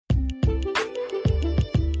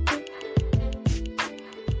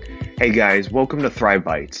Hey guys, welcome to Thrive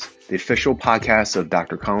Bites, the official podcast of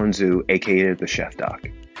Dr. Colin Zhu, aka the Chef Doc.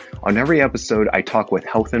 On every episode, I talk with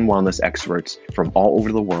health and wellness experts from all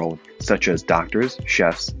over the world, such as doctors,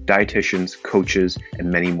 chefs, dietitians, coaches, and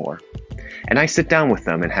many more. And I sit down with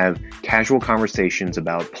them and have casual conversations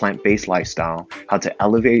about plant-based lifestyle, how to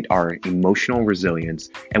elevate our emotional resilience,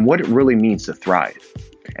 and what it really means to thrive.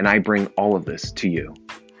 And I bring all of this to you.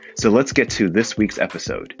 So let's get to this week's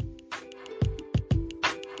episode.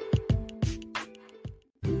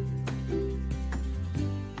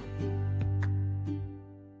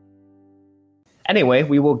 Anyway,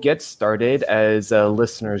 we will get started as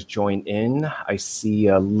listeners join in. I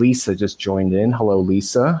see Lisa just joined in. Hello,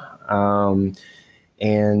 Lisa. All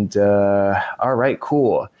right,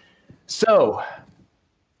 cool. So,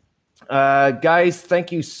 guys,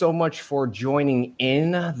 thank you so much for joining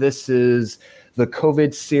in. This is the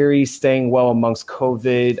COVID series, Staying Well Amongst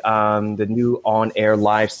COVID, the new on-air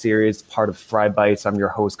live series, part of Thrive Bites. I'm your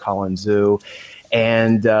host, Colin Zhu.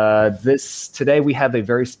 And today we have a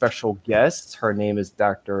very special guest. Her name is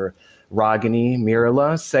Dr. Ragini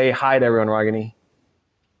Miryala. Say hi to everyone, Ragini.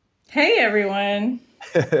 Hey, everyone.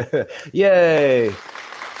 Yay.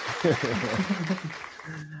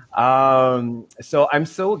 So I'm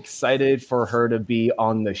so excited for her to be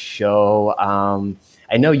on the show.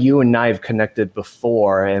 I know you and I have connected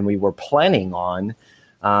before, and we were planning on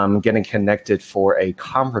getting connected for a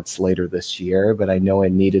conference later this year, but I know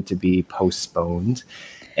it needed to be postponed.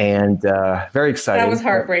 And very excited. That was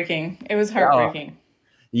heartbreaking. It was heartbreaking.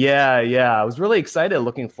 Yeah. I was really excited,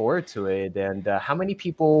 looking forward to it. And how many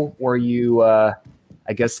people were you, I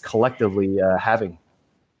guess, collectively having?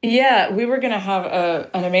 Yeah, we were going to have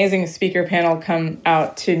an amazing speaker panel come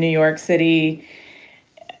out to New York City,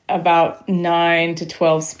 about 9 to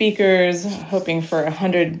 12 speakers, hoping for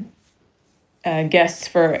 100 guests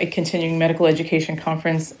for a continuing medical education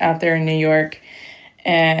conference out there in New York.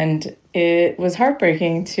 And it was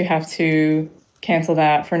heartbreaking to have to cancel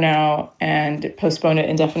that for now and postpone it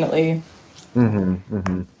indefinitely.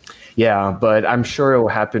 Yeah, but I'm sure it will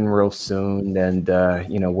happen real soon. And,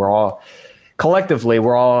 we're all collectively,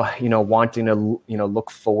 wanting to,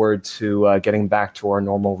 look forward to getting back to our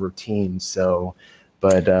normal routine. So,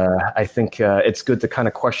 but I think it's good to kind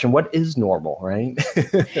of question what is normal, right?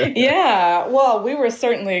 Yeah, well, we were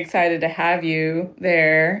certainly excited to have you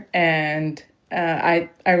there, and I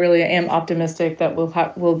really am optimistic that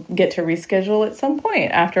we'll get to reschedule at some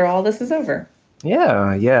point after all this is over.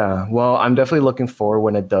 Yeah. Well, I'm definitely looking forward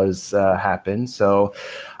when it does happen. So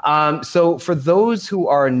for those who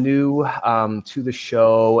are new to the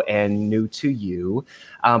show and new to you,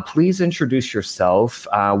 please introduce yourself,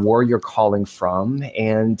 where you're calling from,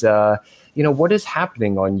 and what is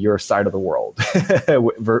happening on your side of the world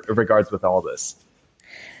regards with all this.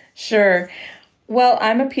 Sure. Well,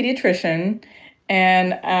 I'm a pediatrician,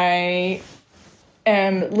 and I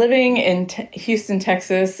am living in Houston,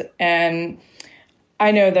 Texas, and I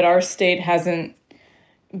know that our state hasn't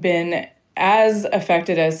been as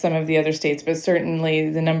affected as some of the other states, but certainly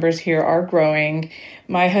the numbers here are growing.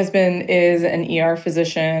 My husband is an ER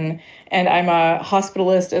physician, and I'm a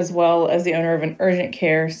hospitalist as well as the owner of an urgent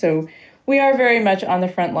care. So we are very much on the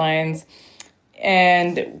front lines,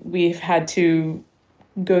 and we've had to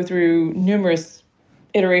go through numerous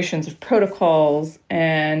iterations of protocols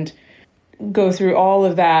and go through all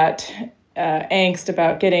of that angst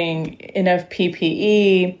about getting enough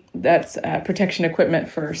PPE, that's protection equipment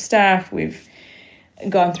for staff. We've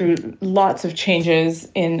gone through lots of changes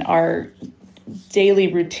in our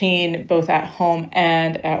daily routine, both at home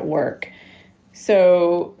and at work.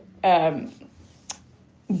 So,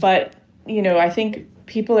 but, I think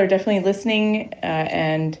people are definitely listening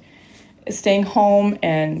and staying home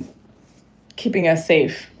and keeping us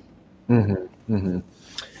safe.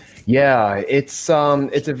 Yeah, it's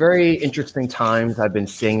a very interesting times. I've been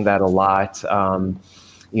seeing that a lot.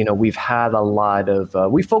 We've had a lot of,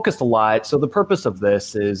 we focused a lot. So the purpose of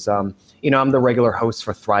this is, I'm the regular host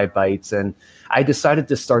for Thrive Bites, and I decided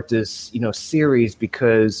to start this, series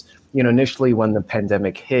because, initially when the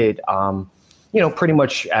pandemic hit, pretty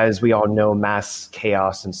much as we all know, mass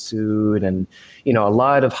chaos ensued, and, a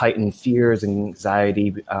lot of heightened fears,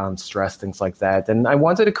 anxiety, stress, things like that. And I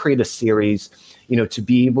wanted to create a series, to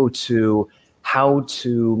be able to how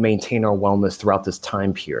to maintain our wellness throughout this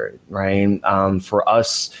time period, right? For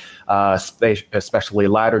us, especially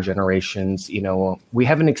latter generations, we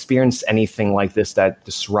haven't experienced anything like this that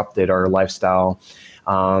disrupted our lifestyle,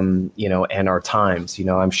 and our times.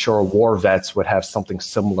 I'm sure war vets would have something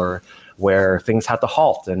similar where things had to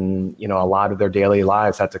halt and, a lot of their daily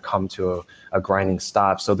lives had to come to a grinding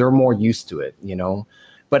stop. So they're more used to it,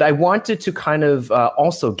 But I wanted to kind of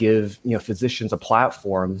also give physicians a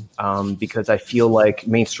platform because I feel like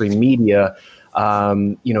mainstream media,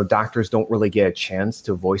 doctors don't really get a chance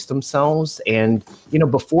to voice themselves. And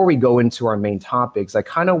before we go into our main topics, I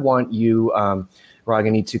kind of want you,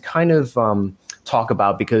 Ragini, to kind of talk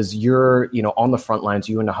about, because you're on the front lines,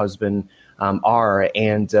 you and the husband are,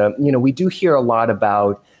 and we do hear a lot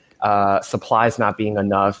about supplies not being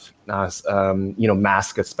enough,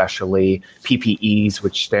 masks especially, PPEs,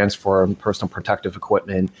 which stands for personal protective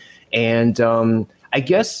equipment. And I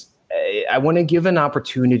guess I want to give an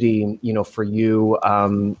opportunity, for you,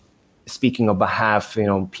 speaking on behalf,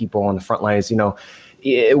 people on the front lines,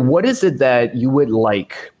 what is it that you would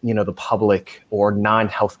like, the public or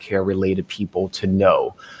non-healthcare related people to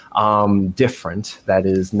know different, that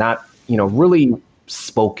is not, really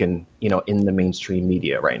spoken, in the mainstream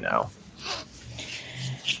media right now?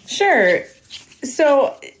 Sure.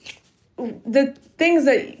 So the things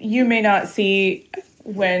that you may not see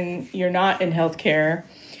when you're not in healthcare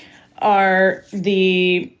are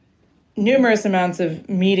the numerous amounts of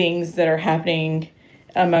meetings that are happening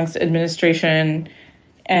amongst administration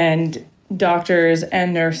and doctors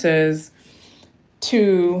and nurses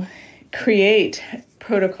to create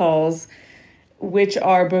protocols which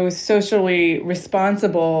are both socially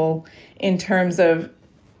responsible in terms of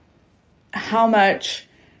how many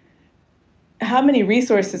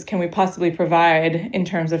resources can we possibly provide in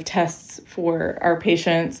terms of tests for our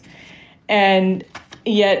patients, and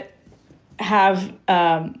yet have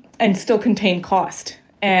and still contain cost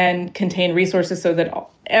and contain resources so that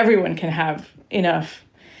everyone can have enough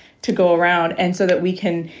to go around, and so that we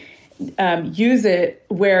can use it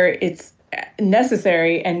where it's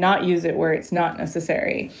necessary and not use it where it's not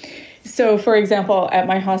necessary. So, for example, at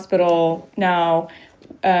my hospital now,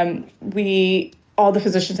 all the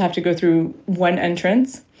physicians have to go through one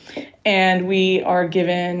entrance, and we are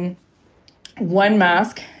given one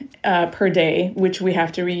mask per day, which we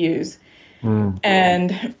have to reuse.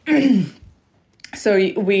 And so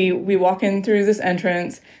we walk in through this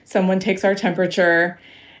entrance, someone takes our temperature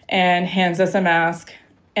and hands us a mask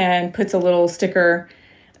and puts a little sticker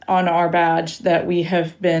on our badge that we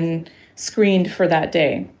have been screened for that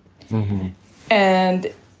day. Mm-hmm.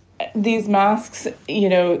 And these masks,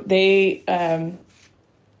 they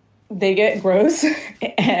get gross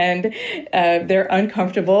and they're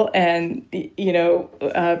uncomfortable, and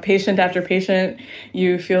patient after patient,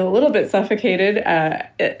 you feel a little bit suffocated.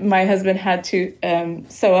 My husband had to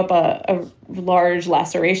sew up a large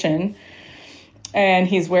laceration, and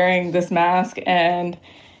he's wearing this mask, and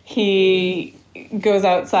he goes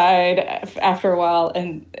outside after a while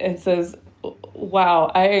and says, "Wow,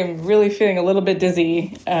 I am really feeling a little bit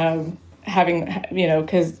dizzy,"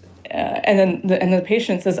 because and then the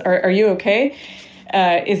patient says, "Are you okay?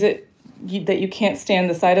 Is it that you can't stand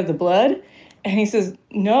the sight of the blood?" And he says,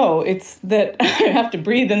 "No, it's that I have to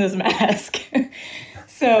breathe in this mask."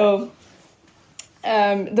 So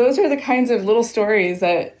those are the kinds of little stories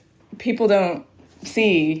that people don't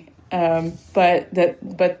see, but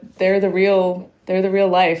they're the real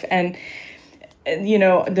life. And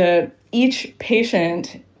each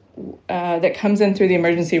patient that comes in through the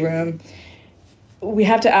emergency room, we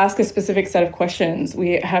have to ask a specific set of questions.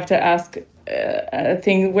 We have to ask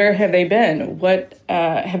where have they been? What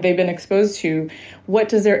have they been exposed to? What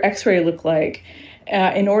does their x-ray look like?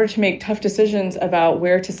 In order to make tough decisions about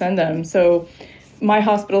where to send them. So my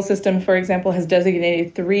hospital system, for example, has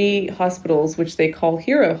designated 3 hospitals, which they call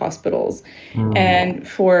hero hospitals. And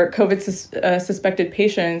for COVID suspected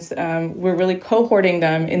patients, we're really cohorting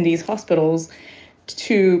them in these hospitals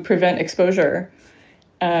to prevent exposure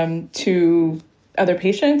to other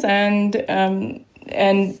patients and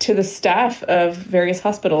to the staff of various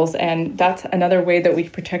hospitals. And that's another way that we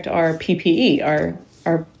protect our PPE, our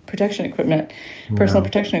protection equipment, personal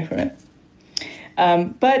protection equipment.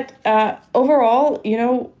 But overall,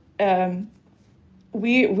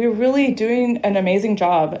 we're really doing an amazing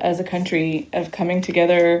job as a country of coming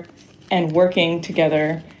together and working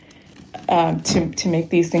together to make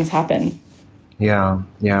these things happen. Yeah.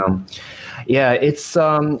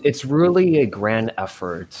 It's really a grand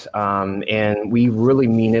effort, and we really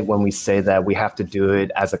mean it when we say that we have to do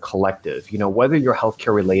it as a collective. Whether you're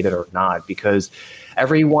healthcare related or not, because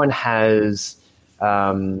everyone has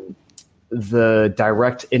the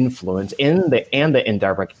direct influence and the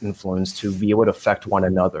indirect influence to be able to affect one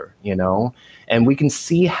another. And we can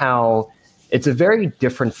see how it's a very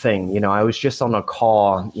different thing. I was just on a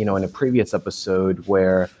call, in a previous episode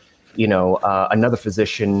where another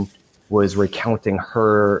physician was recounting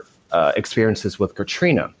her experiences with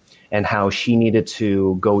Katrina. and how she needed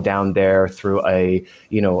to go down there through a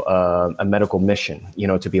medical mission,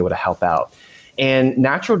 to be able to help out. And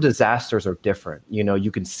natural disasters are different. You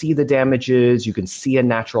can see the damages, you can see a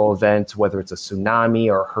natural event, whether it's a tsunami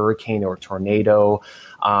or a hurricane or a tornado,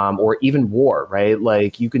 or even war, right?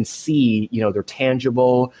 Like you can see, they're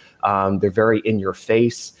tangible, they're very in your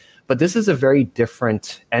face. But this is a very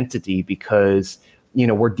different entity because,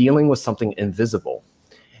 we're dealing with something invisible.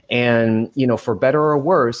 And, for better or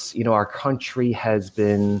worse, our country has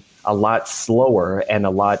been a lot slower and a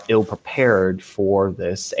lot ill prepared for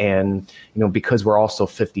this. And, because we're also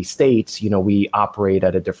 50 states, we operate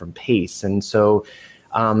at a different pace. And so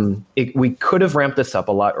we could have ramped this up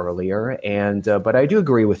a lot earlier. And but I do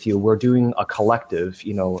agree with you. We're doing a collective,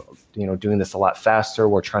 doing this a lot faster.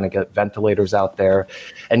 We're trying to get ventilators out there.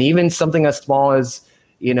 And even something as small as,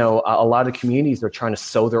 a lot of communities are trying to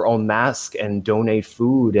sew their own mask and donate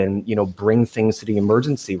food and, bring things to the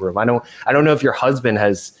emergency room. I don't know if your husband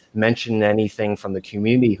has mentioned anything from the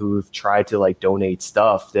community who've tried to donate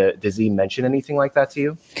stuff. Does he mention anything like that to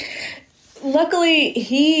you? Luckily,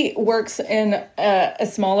 he works in a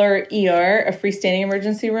smaller ER, a freestanding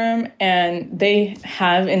emergency room, and they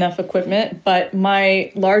have enough equipment. But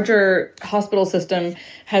my larger hospital system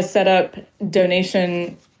has set up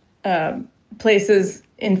donation places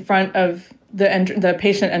in front of the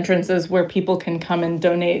patient entrances where people can come and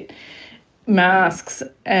donate masks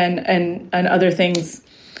and other things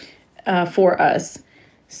for us.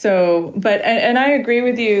 So, and I agree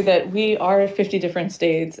with you that we are 50 different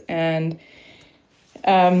states, and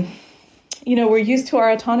we're used to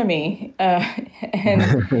our autonomy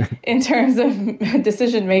and in terms of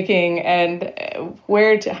decision making and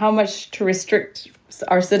how much to restrict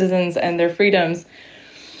our citizens and their freedoms.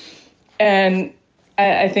 And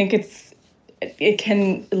I think it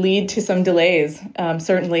can lead to some delays,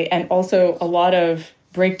 certainly, and also a lot of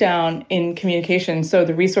breakdown in communication, so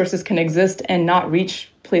the resources can exist and not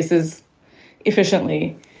reach places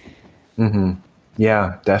efficiently. Mm-hmm.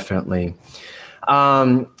 Yeah, definitely.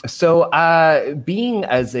 So being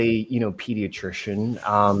as a,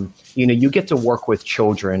 pediatrician, you get to work with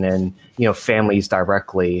children and, families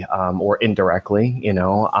directly, or indirectly,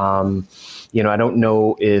 I don't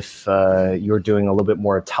know if you're doing a little bit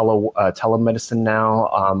more telemedicine now,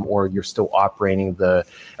 or you're still operating the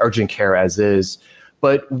urgent care as is.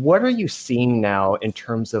 But what are you seeing now in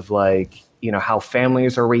terms of how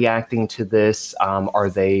families are reacting to this? Are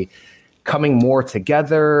they coming more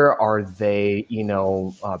together? Are they,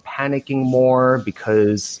 panicking more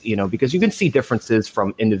because you can see differences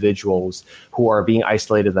from individuals who are being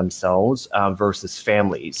isolated themselves versus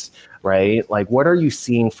families, right? What are you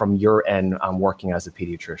seeing from your end working as a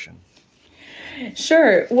pediatrician?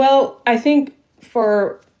 Sure. Well, I think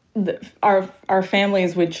for our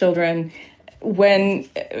families with children, when,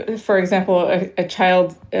 for example, a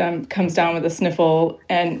child comes down with a sniffle,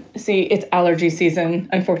 and it's allergy season,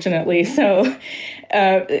 unfortunately. So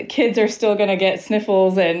kids are still going to get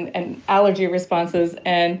sniffles and allergy responses.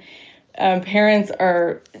 And parents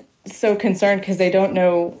are so concerned because they don't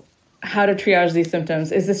know how to triage these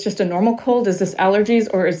symptoms. Is this just a normal cold? Is this allergies,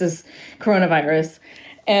 or is this coronavirus?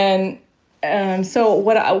 And so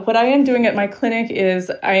what I am doing at my clinic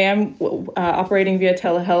is I am operating via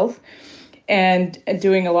telehealth and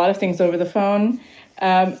doing a lot of things over the phone.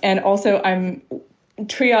 And also I'm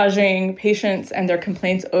triaging patients and their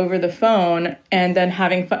complaints over the phone, and then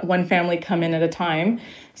having one family come in at a time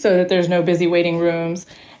so that there's no busy waiting rooms,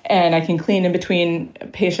 and I can clean in between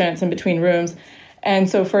patients and between rooms. And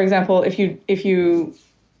so, for example, if you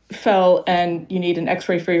fell and you need an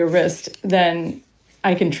x-ray for your wrist, then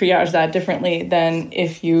I can triage that differently than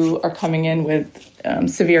if you are coming in with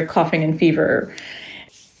severe coughing and fever.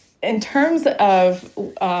 In terms of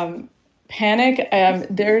panic,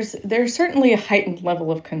 there's certainly a heightened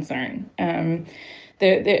level of concern.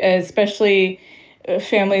 Especially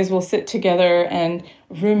families will sit together and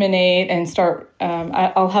ruminate and start.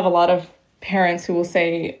 I'll have a lot of parents who will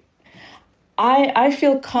say, I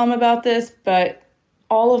feel calm about this, but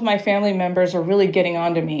all of my family members are really getting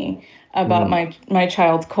onto me about my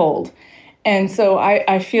child's cold. And so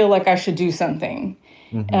I feel like I should do something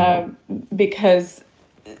because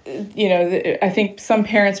I think some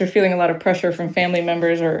parents are feeling a lot of pressure from family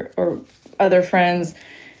members or other friends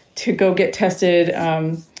to go get tested.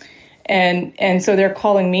 And so they're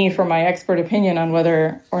calling me for my expert opinion on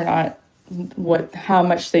whether or not how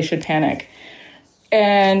much they should panic.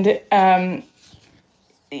 And,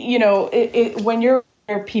 when you're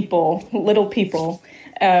little people,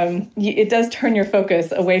 it does turn your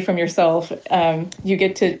focus away from yourself. You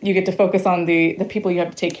get to focus on the people you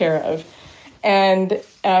have to take care of. And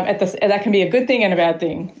that can be a good thing and a bad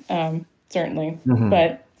thing, certainly.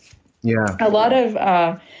 But a lot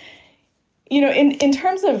of, in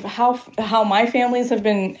terms of how my families have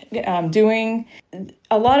been doing,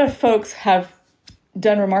 a lot of folks have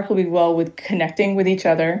done remarkably well with connecting with each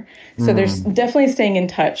other. So there's definitely staying in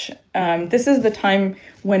touch. This is the time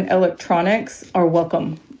when electronics are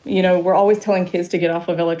welcome. We're always telling kids to get off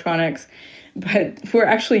of electronics, but we're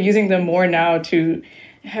actually using them more now to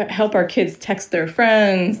help our kids text their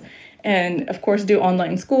friends and, of course, do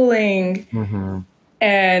online schooling.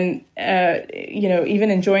 And,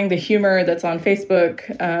 even enjoying the humor that's on Facebook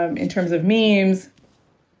in terms of memes.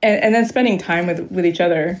 And then spending time with each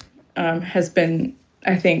other has been,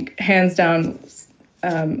 I think, hands down,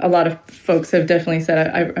 a lot of folks have definitely said,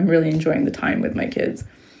 I'm really enjoying the time with my kids.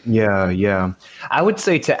 Yeah. I would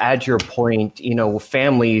say, to add your point,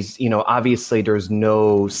 families, obviously there's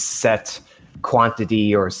no set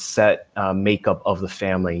quantity or set makeup of the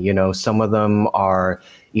family. Some of them are,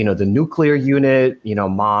 the nuclear unit,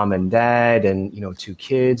 mom and dad and, 2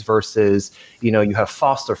 kids versus, you have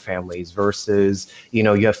foster families versus,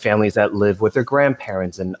 you have families that live with their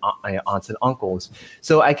grandparents and aunts and uncles.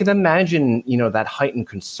 So I can imagine, that heightened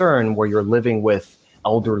concern where you're living with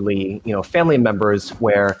elderly, family members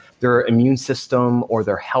where their immune system or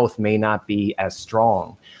their health may not be as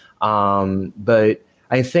strong. But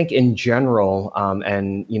I think in general,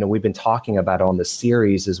 and we've been talking about on the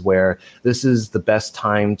series, is where this is the best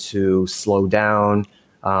time to slow down,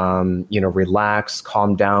 relax,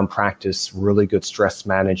 calm down, practice really good stress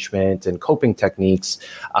management and coping techniques,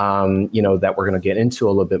 that we're going to get into a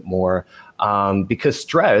little bit more. Because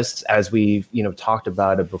stress, as we've, talked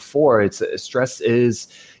about it before, stress is,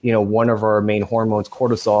 one of our main hormones.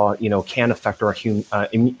 Cortisol, can affect our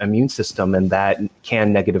immune system, and that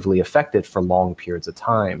can negatively affect it for long periods of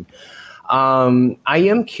time. I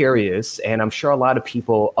am curious, and I'm sure a lot of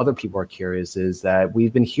other people are curious, is that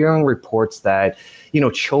we've been hearing reports that,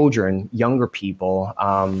 children, younger people,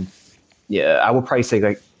 I would probably say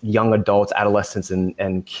like young adults, adolescents,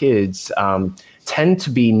 and kids tend to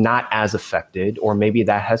be not as affected, or maybe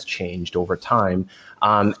that has changed over time,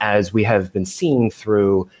 as we have been seeing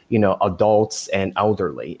through, adults and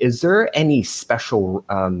elderly. Is there any special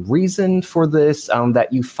reason for this that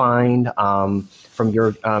you find from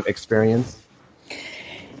your experience?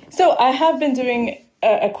 So I have been doing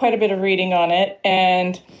quite a bit of reading on it,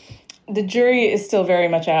 and the jury is still very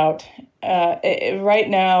much out. Right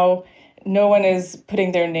now, no one is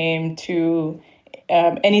putting their name to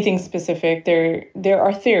anything specific. There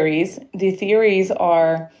are theories. The theories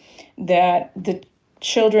are that the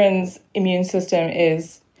children's immune system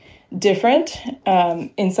is different,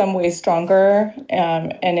 in some ways stronger,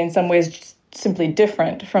 and in some ways simply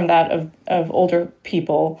different from that of older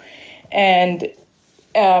people. And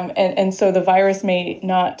so the virus may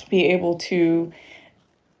not be able to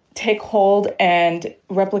take hold and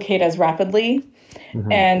replicate as rapidly.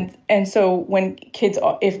 And so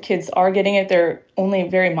if kids are getting it, they're only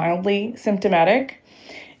very mildly symptomatic,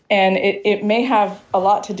 and it may have a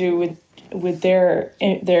lot to do with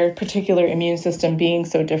their particular immune system being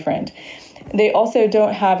so different. They also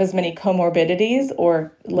don't have as many comorbidities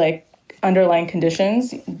or like underlying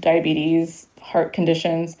conditions, diabetes, heart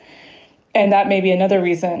conditions, and that may be another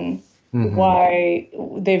reason why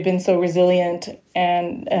they've been so resilient.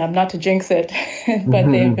 And not to jinx it,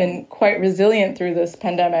 but they've been quite resilient through this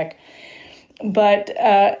pandemic. But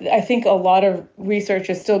I think a lot of research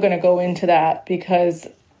is still going to go into that, because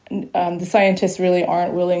the scientists really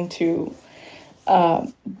aren't willing to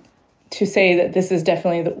say that this is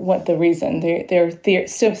definitely the reason. They're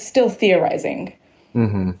still theorizing.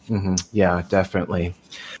 Yeah, definitely.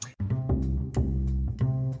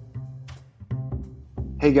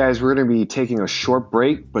 Hey guys, we're going to be taking a short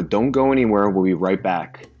break, but don't go anywhere. We'll be right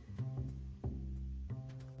back.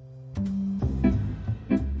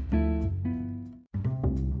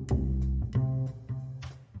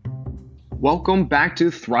 Welcome back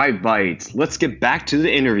to Thrive Bites. Let's get back to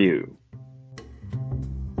the interview.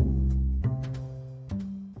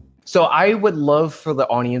 So I would love for the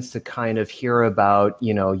audience to kind of hear about,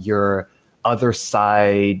 your other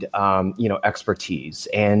side, expertise.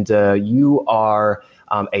 And you are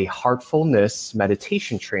a Heartfulness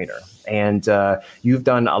Meditation Trainer. And you've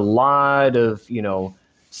done a lot of,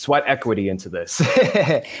 sweat equity into this.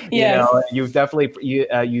 Yes. You've definitely,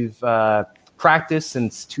 you've practiced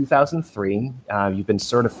since 2003. You've been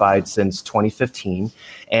certified since 2015.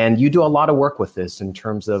 And you do a lot of work with this in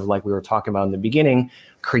terms of, like we were talking about in the beginning,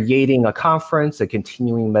 creating a conference, a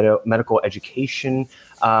continuing medical education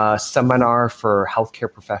seminar for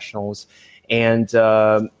healthcare professionals, and,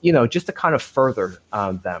 just to kind of further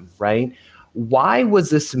them, right? Why was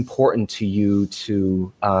this important to you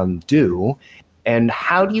to do? And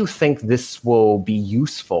how do you think this will be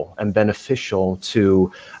useful and beneficial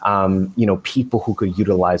to, people who could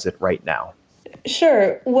utilize it right now?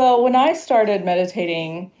 Sure. Well, when I started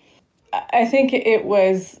meditating, I think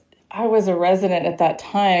I was a resident at that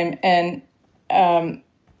time, and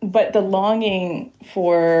but the longing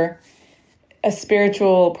for a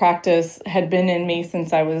spiritual practice had been in me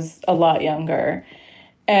since I was a lot younger.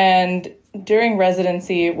 And during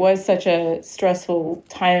residency, it was such a stressful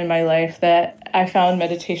time in my life that I found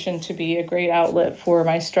meditation to be a great outlet for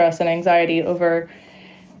my stress and anxiety over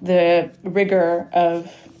the rigor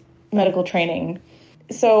of medical training.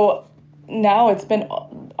 So now it's been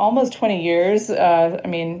almost 20 years.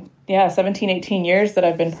 17, 18 years that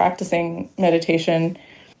I've been practicing meditation.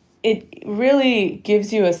 It really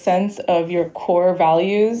gives you a sense of your core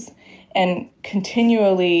values and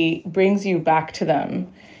continually brings you back to them,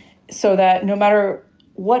 so that no matter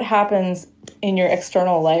what happens in your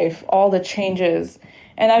external life, all the changes,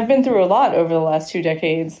 and I've been through a lot over the last 2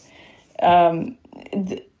 decades,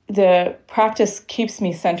 the practice keeps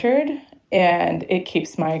me centered, and it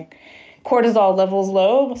keeps my cortisol levels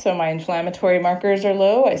low, so my inflammatory markers are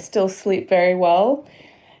low. I still sleep very well.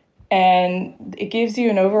 And it gives you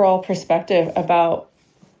an overall perspective about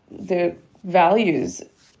the values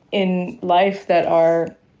in life that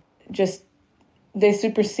are just, they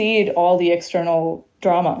supersede all the external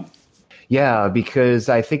drama. Yeah, because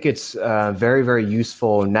I think it's very, very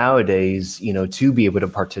useful nowadays, to be able to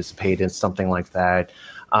participate in something like that,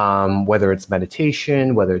 whether it's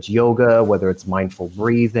meditation, whether it's yoga, whether it's mindful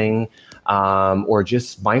breathing, or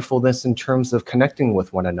just mindfulness in terms of connecting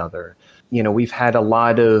with one another. We've had a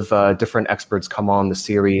lot of different experts come on the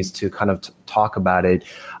series to kind of talk about it.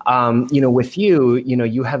 With you,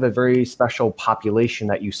 you have a very special population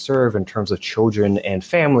that you serve in terms of children and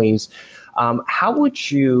families. How would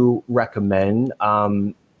you recommend,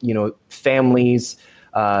 families,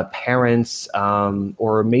 parents,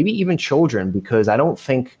 or maybe even children, because I don't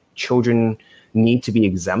think children need to be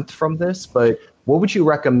exempt from this, but what would you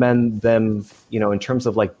recommend them, in terms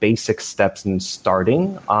of like basic steps in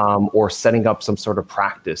starting or setting up some sort of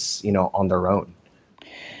practice, on their own?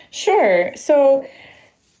 Sure. So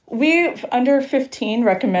we, under 15,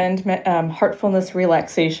 recommend heartfulness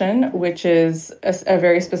relaxation, which is a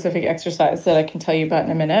very specific exercise that I can tell you about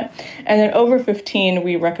in a minute. And then over 15,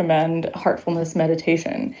 we recommend heartfulness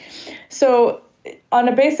meditation. So on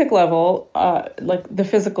a basic level, like the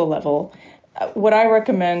physical level, what I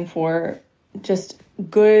recommend for just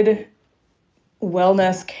good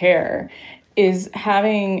wellness care is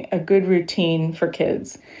having a good routine for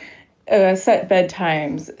kids. Set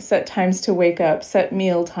bedtimes, set times to wake up, set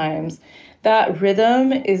meal times. That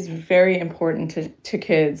rhythm is very important to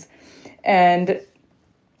kids. And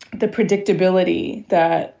the predictability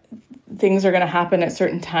that things are going to happen at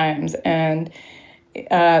certain times, and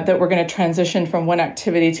that we're going to transition from one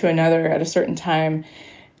activity to another at a certain time.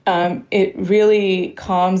 It really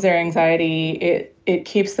calms their anxiety. It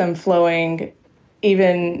keeps them flowing,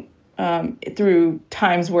 even through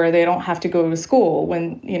times where they don't have to go to school,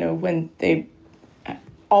 when they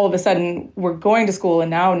all of a sudden were going to school and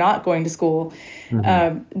now not going to school.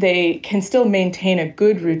 Mm-hmm. They can still maintain a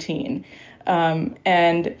good routine,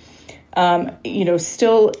 and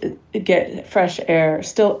still get fresh air,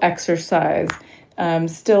 still exercise,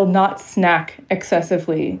 still not snack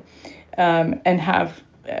excessively, and have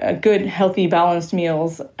good, healthy, balanced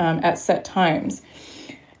meals at set times.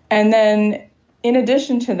 And then in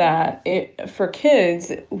addition to that, for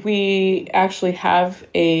kids, we actually have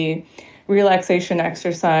a relaxation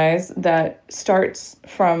exercise that starts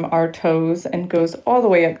from our toes and goes all the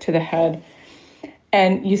way up to the head.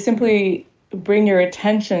 And you simply bring your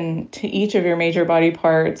attention to each of your major body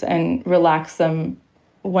parts and relax them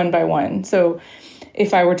one by one. So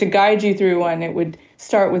if I were to guide you through one, it would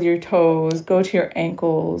start with your toes, go to your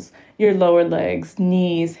ankles, your lower legs,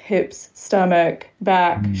 knees, hips, stomach,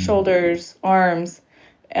 back, shoulders, arms,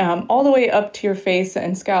 all the way up to your face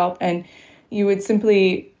and scalp. And you would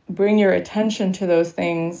simply bring your attention to those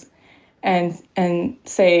things and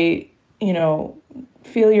say,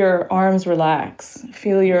 feel your arms relax,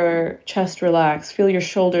 feel your chest relax, feel your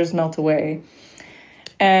shoulders melt away.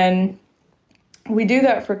 And we do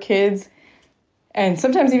that for kids. And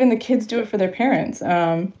sometimes even the kids do it for their parents,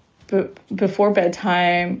 before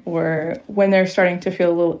bedtime or when they're starting to feel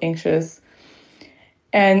a little anxious.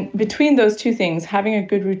 And between those two things, having a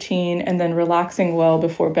good routine and then relaxing well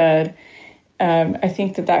before bed, I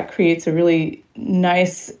think that creates a really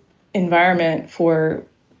nice environment for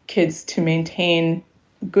kids to maintain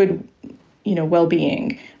good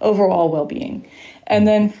well-being, overall well-being. And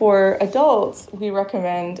then for adults, we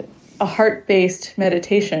recommend a heart-based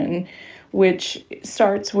meditation, which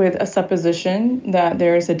starts with a supposition that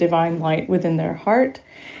there is a divine light within their heart.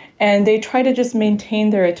 And they try to just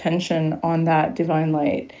maintain their attention on that divine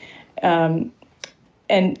light. And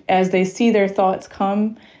as they see their thoughts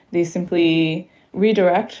come, they simply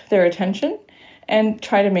redirect their attention and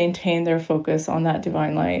try to maintain their focus on that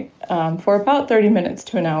divine light for about 30 minutes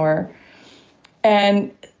to an hour.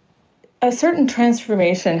 And a certain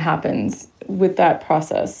transformation happens with that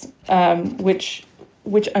process, which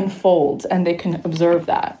unfolds, and they can observe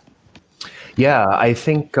that. Yeah, I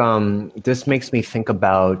think this makes me think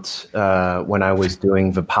about when I was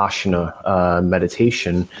doing Vipassana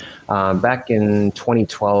meditation. Back in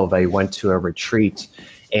 2012, I went to a retreat,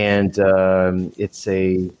 and it's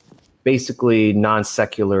a basically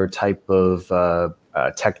non-secular type of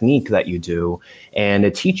technique that you do, and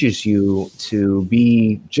it teaches you to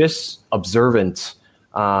be just observant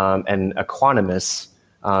and equanimous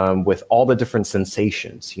with all the different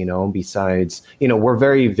sensations, besides, we're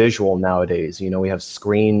very visual nowadays. We have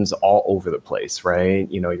screens all over the place, right?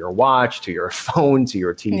 Your watch to your phone to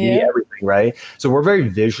your TV, everything, right? So we're very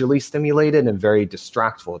visually stimulated and very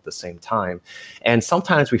distractful at the same time. And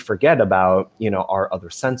sometimes we forget about, our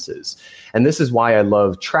other senses. And this is why I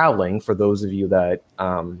love traveling. For those of you that,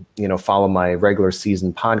 follow my regular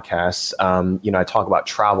season podcasts, I talk about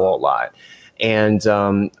travel a lot. And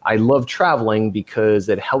I love traveling because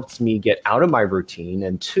it helps me get out of my routine.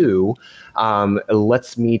 And two, it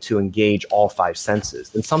lets me to engage all five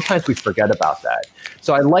senses. And sometimes we forget about that.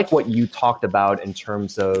 So I like what you talked about in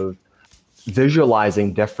terms of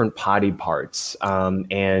visualizing different body parts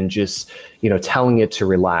and just, telling it to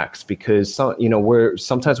relax, because,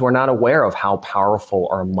 sometimes we're not aware of how powerful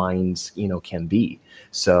our minds, can be.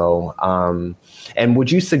 So, and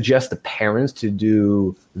would you suggest the parents to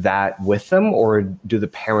do that with them, or do the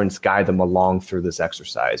parents guide them along through this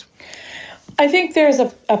exercise? I think there's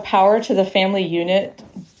a power to the family unit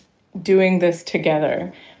doing this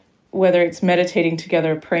together, whether it's meditating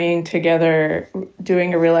together, praying together,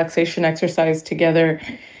 doing a relaxation exercise together.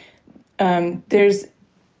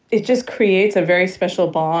 It just creates a very special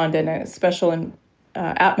bond and a special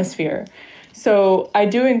atmosphere. So I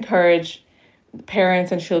do encourage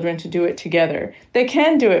parents and children to do it together. They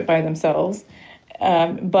can do it by themselves,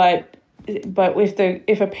 but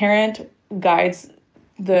if a parent guides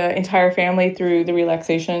the entire family through the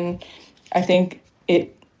relaxation, I think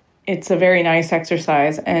it's a very nice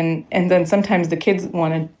exercise, and then sometimes the kids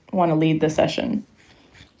want to lead the session.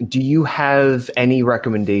 Do you have any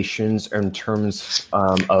recommendations in terms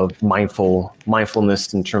of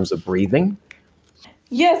mindfulness in terms of breathing?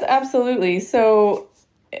 Yes, absolutely. So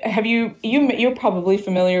you're probably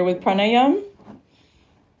familiar with pranayama?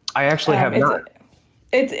 I actually have not.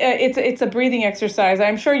 It's a breathing exercise.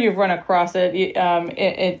 I'm sure you've run across it.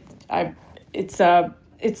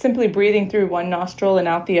 It's simply breathing through one nostril and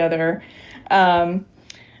out the other, and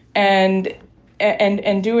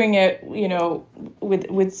doing it,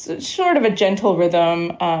 with sort of a gentle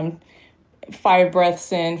rhythm, 5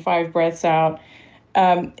 breaths in, 5 breaths out.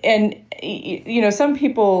 And some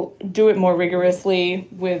people do it more rigorously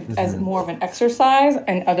as more of an exercise,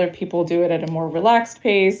 and other people do it at a more relaxed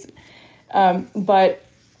pace. But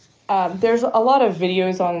there's a lot of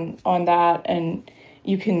videos on that, and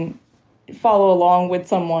you can follow along with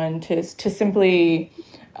someone to simply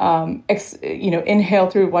inhale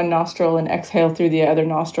through one nostril and exhale through the other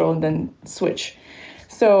nostril, and then switch.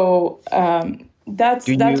 So that's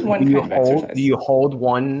one kind of exercise. Do you hold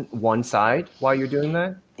one side while you're doing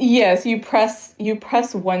that? Yes, you press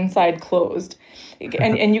one side closed,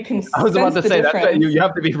 and you can. I was about to say that you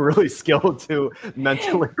have to be really skilled to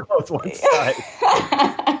mentally close one side.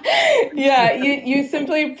 Yeah, you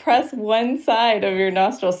simply press one side of your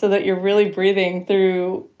nostril so that you're really breathing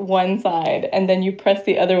through one side, and then you press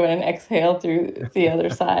the other one and exhale through the other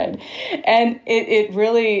side, and it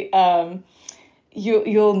really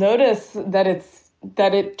you'll notice that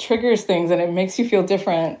it triggers things and it makes you feel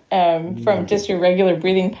different from just your regular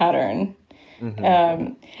breathing pattern.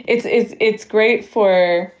 Mm-hmm. It's great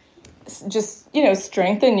for just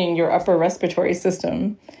strengthening your upper respiratory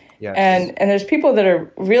system. Yes. And there's people that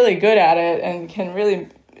are really good at it and can really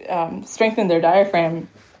strengthen their diaphragm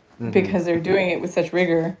because they're doing it with such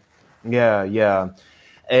rigor. Yeah.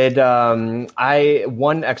 And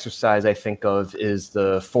one exercise I think of is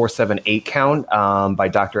the 4-7-8 count by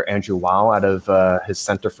Dr. Andrew Weil out of his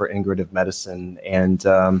Center for Integrative Medicine, and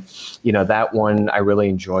that one I really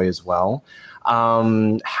enjoy as well.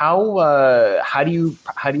 How do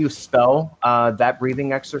you spell that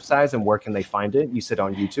breathing exercise, and where can they find it? You said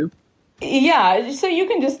on YouTube? Yeah, so you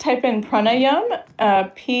can just type in pranayam,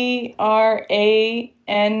 Pranayama.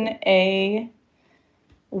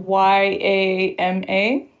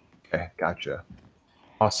 Okay, gotcha.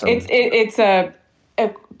 Awesome. It's a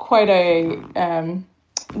quite a I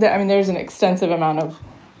mean, there's an extensive amount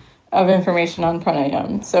of information on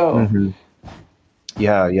pranayam. So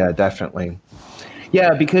Yeah, definitely.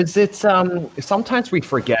 Yeah, because it's sometimes we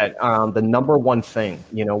forget the number one thing,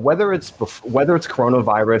 whether whether it's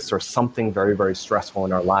coronavirus or something very, very stressful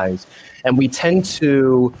in our lives, and we tend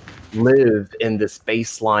to live in this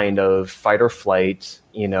baseline of fight or flight,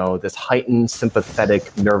 this heightened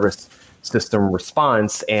sympathetic nervous system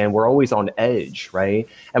response, and we're always on edge, right?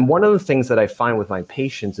 And one of the things that I find with my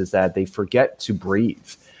patients is that they forget to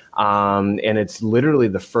breathe. And it's literally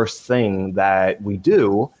the first thing that we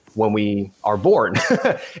do when we are born.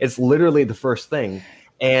 It's literally the first thing.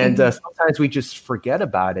 And sometimes we just forget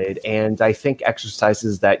about it. And I think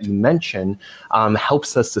exercises that you mentioned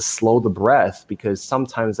helps us to slow the breath, because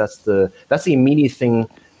sometimes that's the immediate thing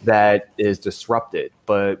that is disrupted.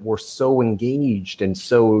 But we're so engaged and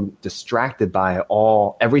so distracted by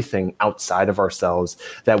everything outside of ourselves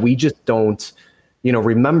that we just don't,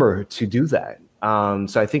 remember to do that.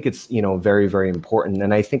 So I think it's, very, very important.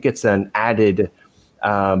 And I think it's an added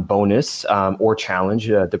bonus or challenge,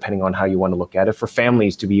 depending on how you want to look at it, for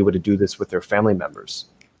families to be able to do this with their family members.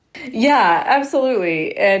 Yeah,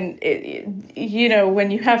 absolutely. And, when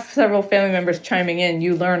you have several family members chiming in,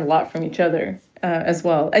 you learn a lot from each other as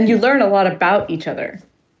well. And you learn a lot about each other.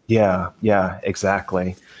 Yeah,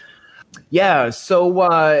 exactly. Yeah,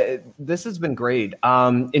 so this has been great.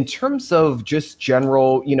 In terms of just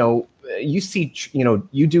general, you see,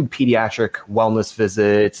 you do pediatric wellness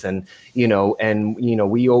visits, and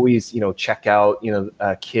we always, check out,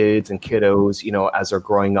 kids and kiddos, as they're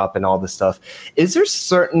growing up and all this stuff. Is there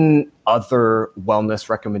certain other wellness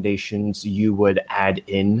recommendations you would add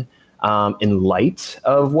in light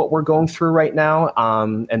of what we're going through right now?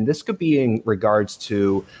 And this could be in regards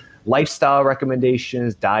to lifestyle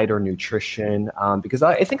recommendations, diet or nutrition, because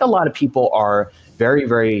I think a lot of people are very,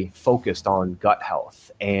 very focused on gut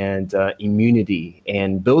health and immunity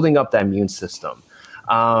and building up that immune system.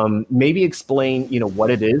 Maybe explain,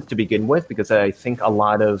 what it is to begin with, because I think a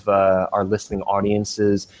lot of our listening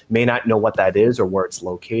audiences may not know what that is or where it's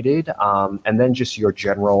located, and then just your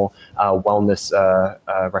general wellness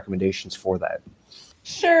recommendations for that.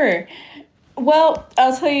 Sure. Well,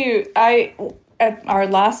 I'll tell you, at our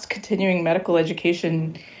last continuing medical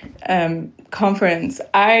education conference,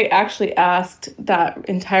 I actually asked that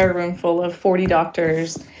entire room full of 40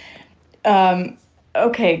 doctors,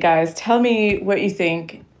 okay, guys, tell me what you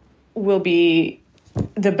think will be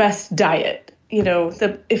the best diet.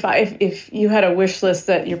 If you had a wish list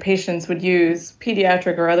that your patients would use,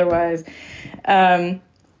 pediatric or otherwise. And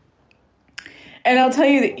I'll tell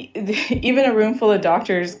you that even a room full of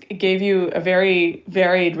doctors gave you a very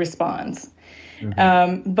varied response.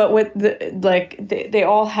 But they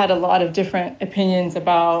all had a lot of different opinions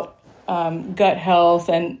about gut health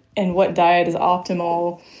and what diet is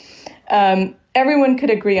optimal. Everyone could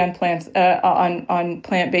agree on on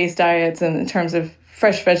plant-based diets, and in terms of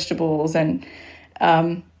fresh vegetables and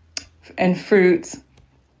fruits.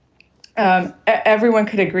 Everyone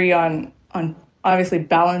could agree on obviously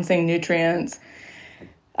balancing nutrients,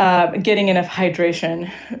 getting enough hydration,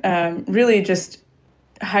 really just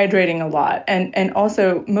hydrating a lot. And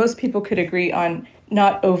also most people could agree on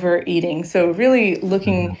not overeating. So really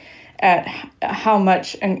looking at how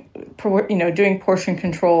much, and doing portion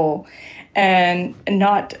control, and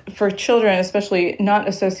not, for children especially, not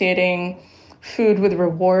associating food with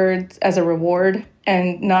rewards as a reward,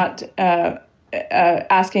 and not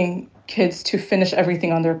asking kids to finish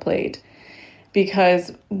everything on their plate.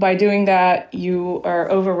 Because by doing that, you are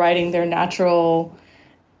overriding their natural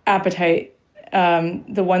appetite,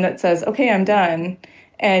 the one that says, okay, I'm done.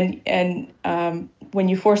 And when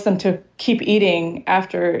you force them to keep eating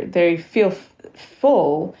after they feel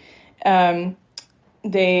full, the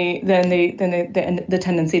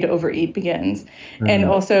tendency to overeat begins. And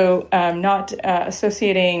also not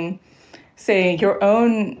associating, say, your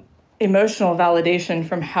own emotional validation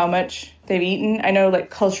from how much they've eaten. I know,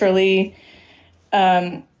 culturally,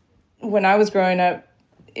 when I was growing up,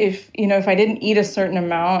 if I didn't eat a certain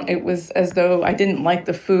amount, it was as though I didn't like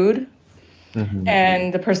the food.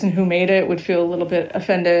 And the person who made it would feel a little bit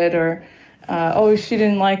offended, or, oh, she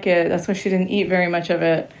didn't like it, that's why she didn't eat very much of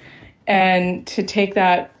it. And to take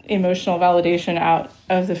that emotional validation out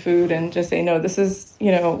of the food and just say, no, this is,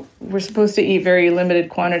 we're supposed to eat very limited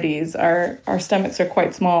quantities. Our stomachs are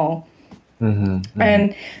quite small.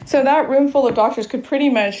 And so that room full of doctors could pretty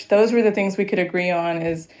much, those were the things we could agree on,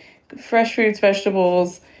 is fresh fruits,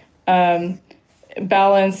 vegetables,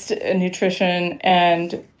 balanced nutrition,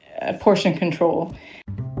 and portion control.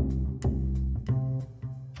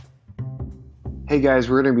 Hey guys,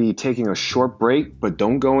 we're going to be taking a short break, but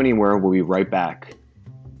don't go anywhere. We'll be right back.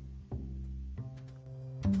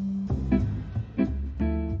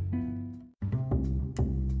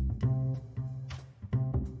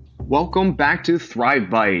 Welcome back to Thrive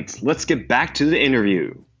Bites. Let's get back to the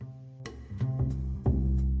interview.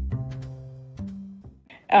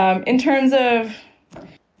 In terms of,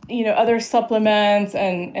 other supplements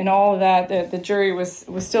and all of that, the jury was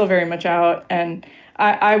still very much out, and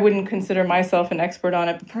I wouldn't consider myself an expert on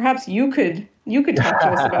it. But perhaps you could talk to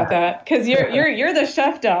us about that, because you're the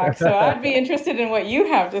chef doc, so I'd be interested in what you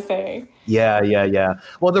have to say. Yeah.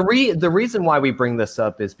 Well, the reason why we bring this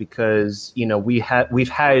up is because we've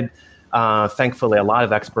had thankfully a lot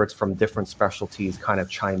of experts from different specialties kind of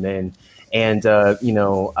chime in. And,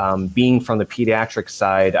 being from the pediatric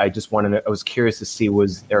side, I was curious to see,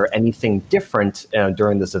 was there anything different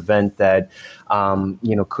during this event that,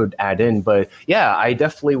 could add in? But yeah, I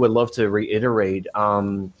definitely would love to reiterate,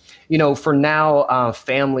 for now,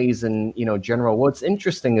 families and, general, what's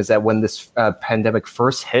interesting is that when this pandemic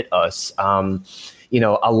first hit us,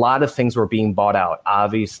 a lot of things were being bought out.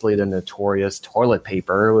 Obviously, the notorious toilet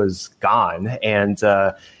paper was gone. And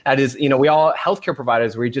that is, we all, healthcare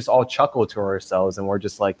providers, we just all chuckle to ourselves and we're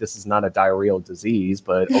just like, this is not a diarrheal disease,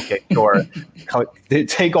 but okay, sure,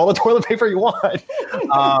 take all the toilet paper you want.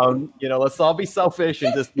 Let's all be selfish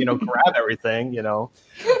and just, grab everything,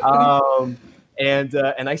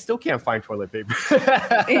 And I still can't find toilet paper.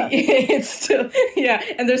 It's still,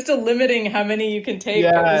 and they're still limiting how many you can take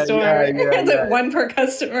from the store. It's like one per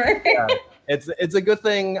customer. Yeah. It's a good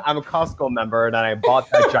thing I'm a Costco member and I bought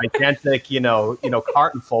that gigantic,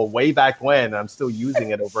 carton full way back when. And I'm still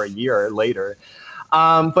using it over a year later.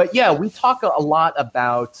 But yeah, we talk a lot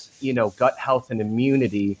about, gut health and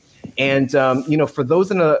immunity. And, for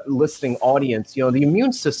those in a listening audience, the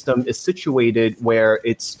immune system is situated where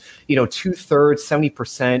it's, 2/3,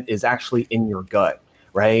 70% is actually in your gut,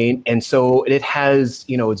 right? And so it has,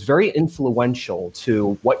 it's very influential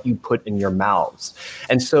to what you put in your mouths.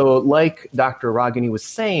 And so like Dr. Ragini was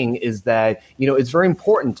saying is that, it's very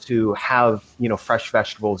important to have, fresh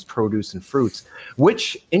vegetables, produce, and fruits,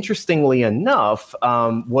 which interestingly enough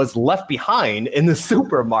was left behind in the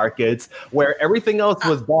supermarkets where everything else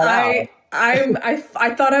was bought out. I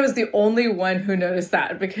thought I was the only one who noticed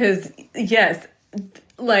that because yes,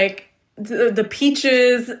 like the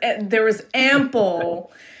peaches, there was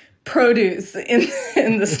ample produce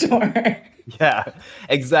in the store. Yeah,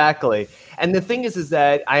 exactly. And the thing is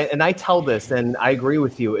that I tell this and I agree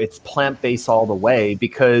with you, it's plant-based all the way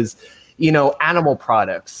because animal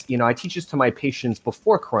products, I teach this to my patients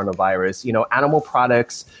before coronavirus, animal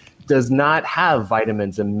products does not have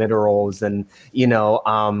vitamins and minerals and,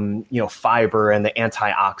 fiber and the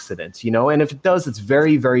antioxidants, and if it does, it's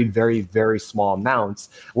very, very, very, very small amounts.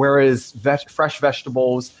 Whereas fresh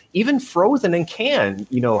vegetables, even frozen and canned,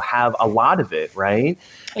 have a lot of it, right?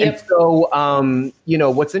 Yep. And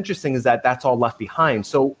so, what's interesting is that that's all left behind.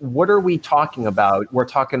 So what are we talking about? We're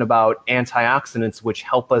talking about antioxidants, which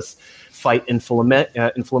help us fight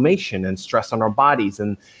inflammation and stress on our bodies.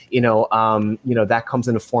 And, that comes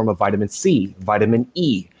in the form of vitamin C, vitamin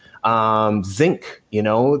E, zinc,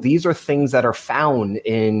 these are things that are found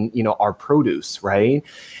in, our produce, right?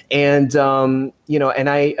 And, and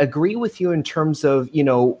I agree with you in terms of,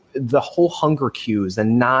 the whole hunger cues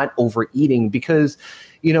and not overeating because,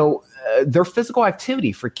 their physical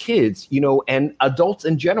activity for kids, and adults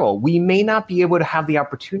in general, we may not be able to have the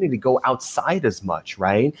opportunity to go outside as much,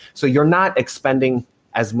 right? So you're not expending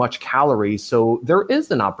as much calories. So there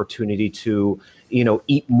is an opportunity to,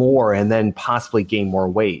 eat more and then possibly gain more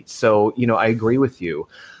weight. So, I agree with you.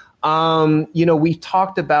 We've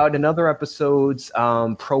talked about in other episodes,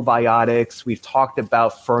 probiotics. We've talked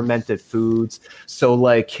about fermented foods. So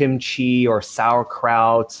like kimchi or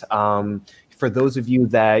sauerkraut, for those of you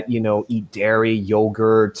that, eat dairy,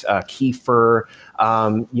 yogurt, kefir,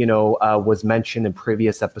 was mentioned in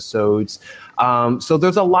previous episodes. So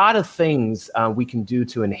there's a lot of things we can do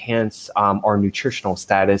to enhance our nutritional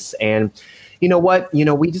status. And you know what,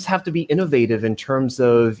 we just have to be innovative in terms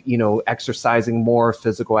of, exercising more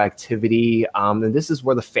physical activity. And this is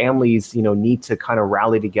where the families, need to kind of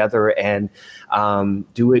rally together and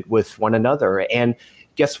do it with one another. And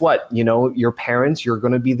guess what? Your parents, you're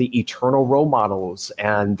going to be the eternal role models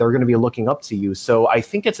and they're going to be looking up to you. So I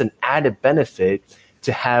think it's an added benefit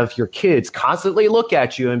to have your kids constantly look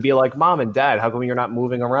at you and be like, Mom and Dad, how come you're not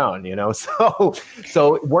moving around?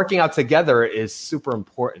 So working out together is super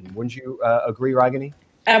important. Wouldn't you agree, Ragini?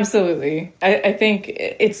 Absolutely. I think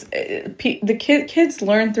kids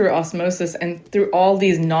learn through osmosis and through all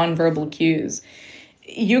these nonverbal cues.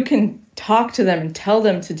 You can talk to them and tell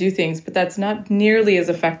them to do things, but that's not nearly as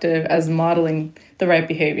effective as modeling the right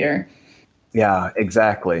behavior. Yeah,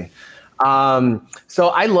 exactly. So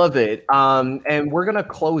I love it. And we're going to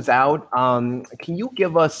close out. Can you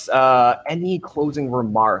give us any closing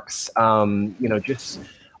remarks, just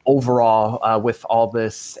overall with all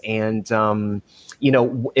this? And,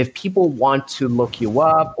 if people want to look you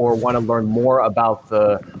up or want to learn more about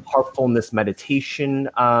the Heartfulness Meditation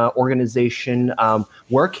organization,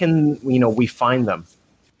 where can, we find them?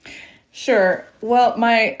 Sure. Well,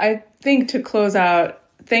 I think to close out,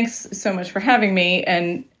 thanks so much for having me.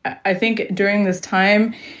 And I think during this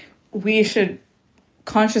time, we should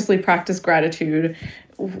consciously practice gratitude.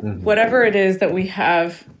 Mm-hmm. Whatever it is that we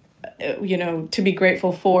have, to be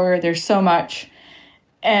grateful for, there's so much.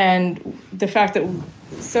 And the fact that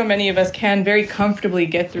so many of us can very comfortably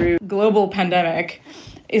get through global pandemic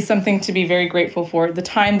is something to be very grateful for. The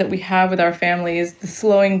time that we have with our families, the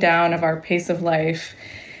slowing down of our pace of life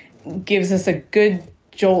gives us a good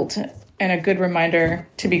jolt and a good reminder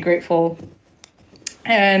to be grateful.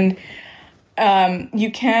 And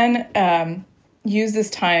you can use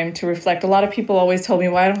this time to reflect. A lot of people always tell me,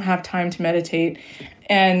 well, I don't have time to meditate.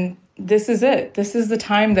 And this is it. This is the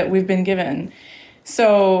time that we've been given.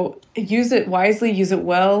 So use it wisely, use it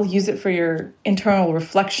well, use it for your internal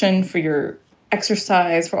reflection, for your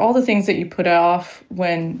exercise, for all the things that you put off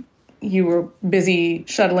when you were busy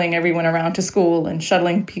shuttling everyone around to school and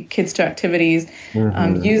shuttling kids to activities.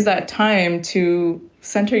 Mm-hmm. Use that time to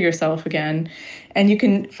center yourself again. And you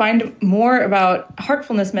can find more about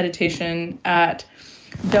Heartfulness Meditation at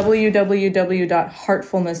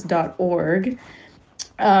www.heartfulness.org.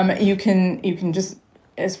 You can just,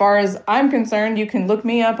 as far as I'm concerned, you can look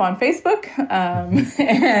me up on Facebook,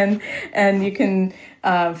 and you can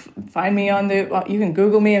find me you can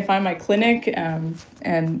Google me and find my clinic,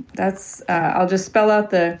 and that's I'll just spell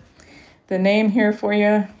out the name here for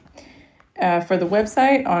you for the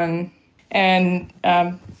website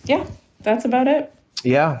that's about it.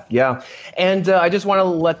 Yeah. And I just want to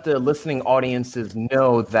let the listening audiences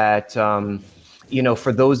know that,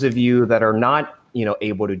 for those of you that are not,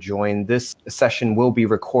 able to join, this session will be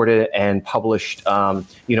recorded and published,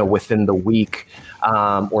 within the week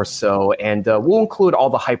or so. And we'll include all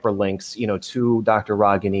the hyperlinks, to Dr.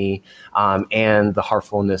 Ragini and the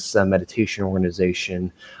Heartfulness Meditation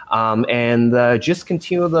Organization. And just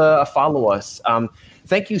continue to follow us.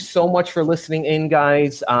 Thank you so much for listening in,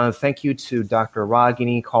 guys. Thank you to Dr.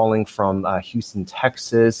 Ragini calling from Houston,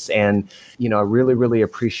 Texas. And, I really, really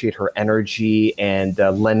appreciate her energy and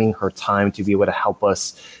lending her time to be able to help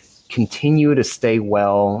us continue to stay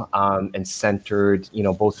well and centered,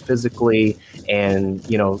 both physically and,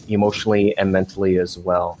 emotionally and mentally as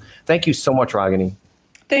well. Thank you so much, Ragini.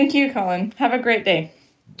 Thank you, Colin. Have a great day.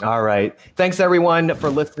 All right. Thanks, everyone, for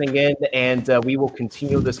listening in. And we will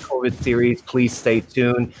continue this COVID series. Please stay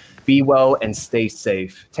tuned. Be well and stay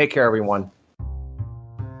safe. Take care, everyone.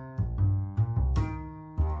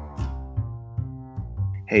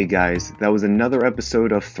 Hey, guys, that was another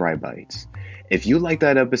episode of Thrive Bites. If you like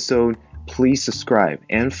that episode, please subscribe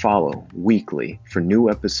and follow weekly for new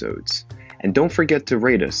episodes. And don't forget to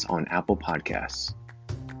rate us on Apple Podcasts.